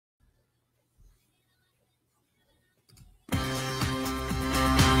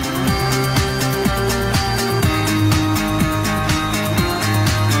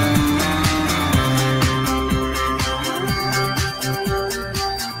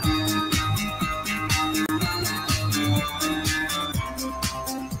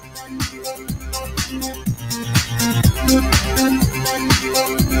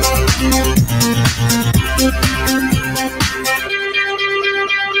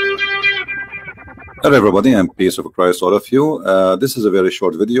Hello everybody, and peace of Christ all of you. This is a very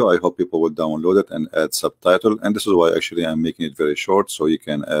short video. I hope people will download it and add subtitle, and this is why actually I'm making it very short, so you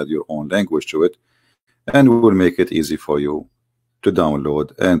can add your own language to it, and we will make it easy for you to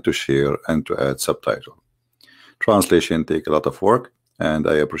download and to share and to add subtitle. Translation take a lot of work, and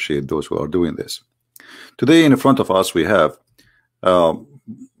I appreciate those who are doing this. Today in front of us we have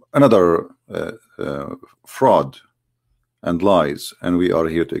another fraud and lies, and we are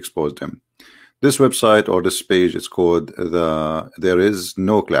here to expose them. This website or this page is called There Is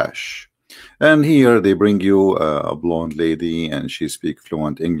No Clash, and here they bring you a blonde lady and she speaks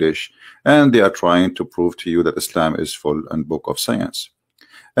fluent English, and they are trying to prove to you that Islam is full and book of science.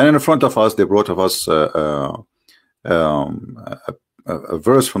 And in front of us they brought of us a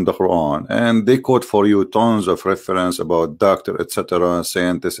verse from the Quran, and they quote for you tons of reference about doctor, etc.,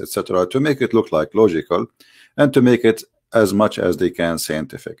 scientists, etc., to make it look like logical and to make it as much as they can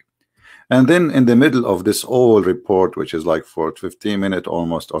scientific. And then in the middle of this whole report, which is like for 15 minutes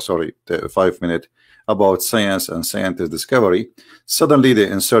almost, or sorry, 5 minutes, about science and scientist discovery, suddenly they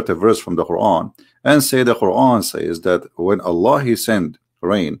insert a verse from the Quran and say the Quran says that when Allah He send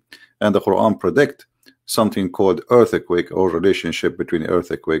rain, and the Quran predict something called earthquake or relationship between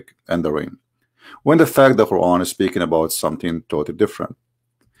earthquake and the rain, when the fact the Quran is speaking about something totally different.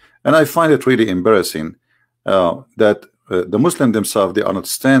 And I find it really embarrassing that the Muslims themselves, they are not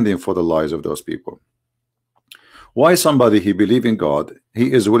standing for the lies of those people. Why somebody he believes in God,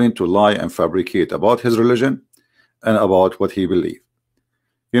 he is willing to lie and fabricate about his religion and about what he believes?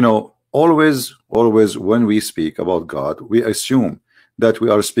 You know, always when we speak about God, we assume that we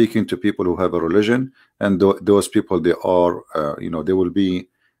are speaking to people who have a religion, and those people, they are they will be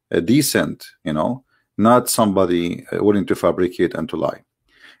decent, not somebody willing to fabricate and to lie.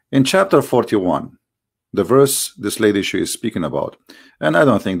 In chapter 41, the verse this lady she is speaking about, and I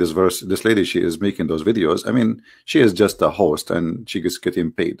don't think this lady she is making those videos. I mean, she is just a host and she is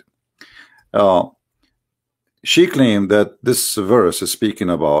getting paid. She claimed that this verse is speaking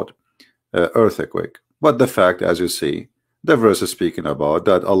about earthquake, but the fact, as you see, the verse is speaking about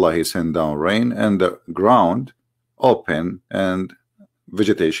that Allah He sent down rain and the ground open and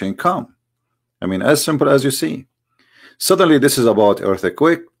vegetation come. I mean, as simple as you see. Suddenly this is about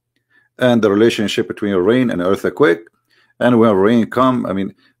earthquake and the relationship between rain and earthquake. And when rain come, I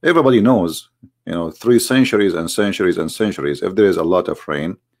mean, everybody knows, 3 centuries and centuries and centuries, if there is a lot of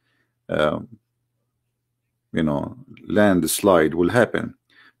rain, landslide will happen.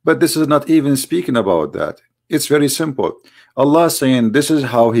 But this is not even speaking about that. It's very simple. Allah saying this is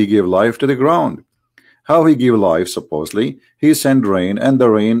how He give life to the ground. How He give life, supposedly, He send rain, and the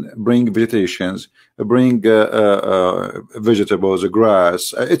rain bring vegetations, bring vegetables,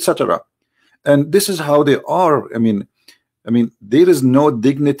 grass, etc. And this is how they are. I mean, there is no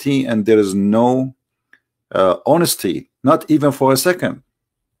dignity and there is no honesty, not even for a second.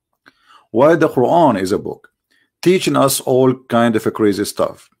 While the Quran is a book teaching us all kind of crazy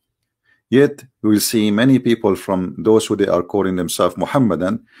stuff, yet we will see many people from those who they are calling themselves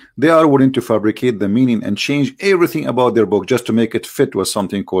Muhammadan, they are willing to fabricate the meaning and change everything about their book just to make it fit with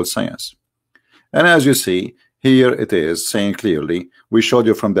something called science. And as you see, here it is saying clearly, we showed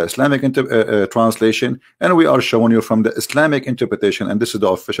you from the Islamic translation, and we are showing you from the Islamic interpretation, and this is the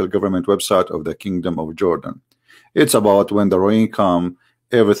official government website of the Kingdom of Jordan. It's about when the rain come,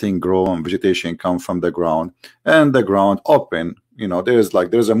 everything grow and vegetation come from the ground, and the ground open.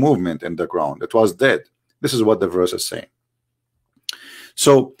 There's a movement in the ground. It was dead. This is what the verse is saying.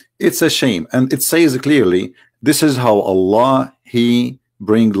 So it's a shame, and it says clearly this is how Allah He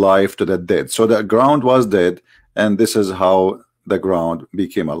bring life to the dead. So the ground was dead, and this is how the ground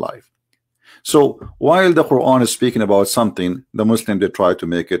became alive. So while the Quran is speaking about something, the Muslim, they try to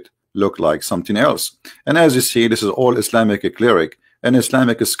make it look like something else. And as you see, this is all Islamic cleric, and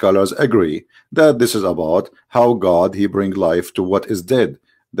Islamic scholars agree that this is about how God He bring life to what is dead.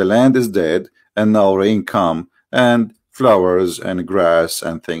 The land is dead, and now rain come, and flowers and grass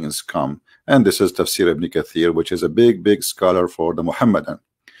and things come. And this is Tafsir Ibn Kathir, which is a big scholar for the Muhammadan.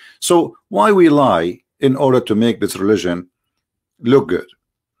 So why we lie in order to make this religion look good?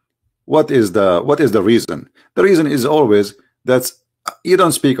 What is the reason? The reason is always that you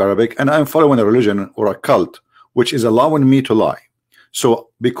don't speak Arabic, and I'm following a religion or a cult which is allowing me to lie. So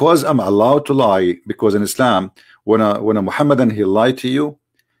because I'm allowed to lie, because in Islam, when a Muhammadan, he lied to you,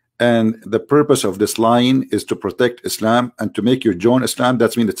 and the purpose of this lying is to protect Islam and to make you join Islam,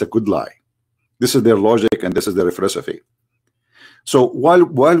 that means it's a good lie. This is their logic and this is their philosophy. So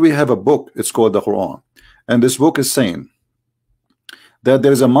while we have a book, it's called the Quran, and this book is saying that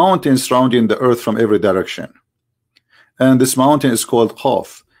there is a mountain surrounding the earth from every direction, and this mountain is called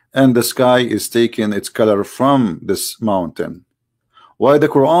Qaf, and the sky is taking its color from this mountain. Why the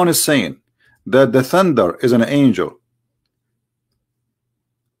Quran is saying that the thunder is an angel.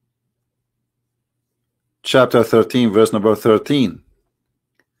 Chapter 13, verse number 13.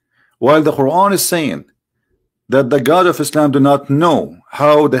 While the Quran is saying that the God of Islam do not know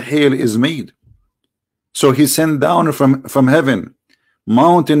how the hail is made, so he sent down from heaven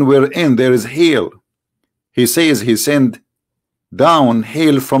mountain wherein there is hail. He says he sent down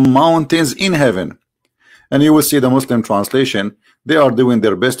hail from mountains in heaven. And you will see the Muslim translation, they are doing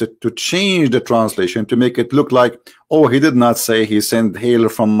their best to change the translation to make it look like, oh, he did not say he sent hail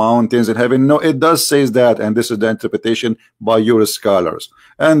from mountains in heaven. No, it does say that, and this is the interpretation by your scholars.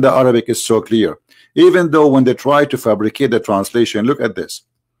 And the Arabic is so clear. Even though when they try to fabricate the translation, look at this.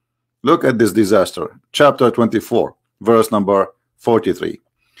 Look at this disaster. Chapter 24, verse number 43.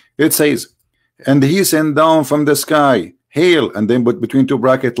 It says, and he sent down from the sky hail, and then put between two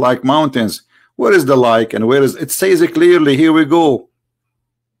brackets like mountains. Where is the like and where is it? Says it clearly. Here we go.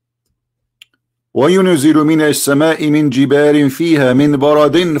 وَيُنْزِلُ مِنَ السَّمَاءِ مِنْ جِبَالٍ فِيهَا مِنْ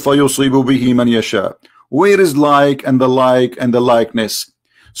بَرَدٍ فَيُصِيبُ بِهِ مَنْ يَشَاءُ. Where is like and the like and the likeness?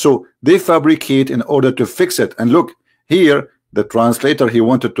 So they fabricate in order to fix it. And look here, the translator, he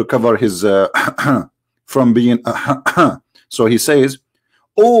wanted to cover his from being so he says,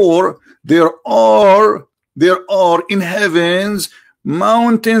 or there are in heavens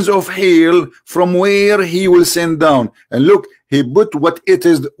mountains of hail from where he will send down. And look, he put what it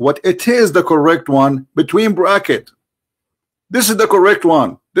is the correct one between bracket. This is the correct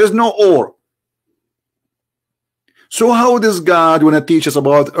one. There's no or. So how does God, when he teaches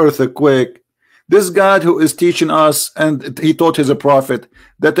about earthquake, this God who is teaching us, and he taught his prophet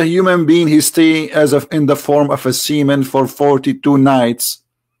that a human being, he stay as of in the form of a semen for 42 nights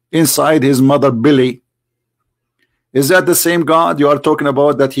inside his mother belly. Is that the same God you are talking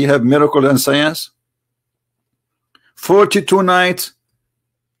about, that he have miracle and science? 42 nights.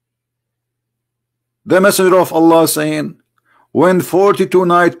 The messenger of Allah saying, when 42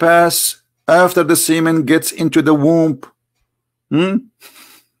 nights pass after the semen gets into the womb,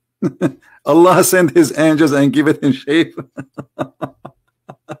 Allah sent his angels and give it in shape.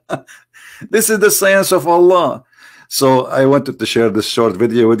 This is the science of Allah. So I wanted to share this short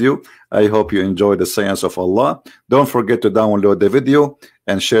video with you. I hope you enjoy the science of Allah. Don't forget to download the video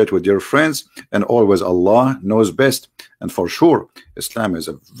and share it with your friends. And always, Allah knows best. And for sure, Islam is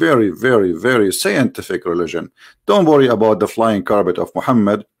a very, very, very scientific religion. Don't worry about the flying carpet of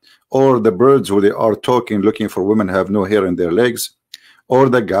Muhammad, or the birds who they are talking, looking for women have no hair in their legs, or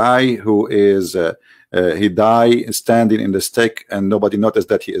the guy who is he died standing in the stick and nobody noticed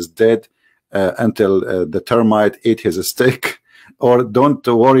that he is dead until the termite ate his stick. Or don't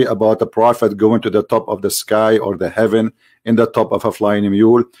worry about the prophet going to the top of the sky or the heaven in the top of a flying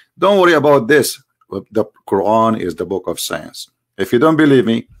mule. Don't worry about this. The Quran is the book of science. If you don't believe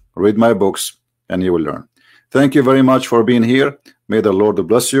me, read my books and you will learn. Thank you very much for being here. May the Lord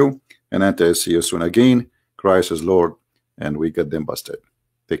bless you, and until I see you soon again. Christ is Lord, and we get them busted.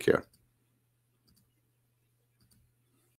 Take care.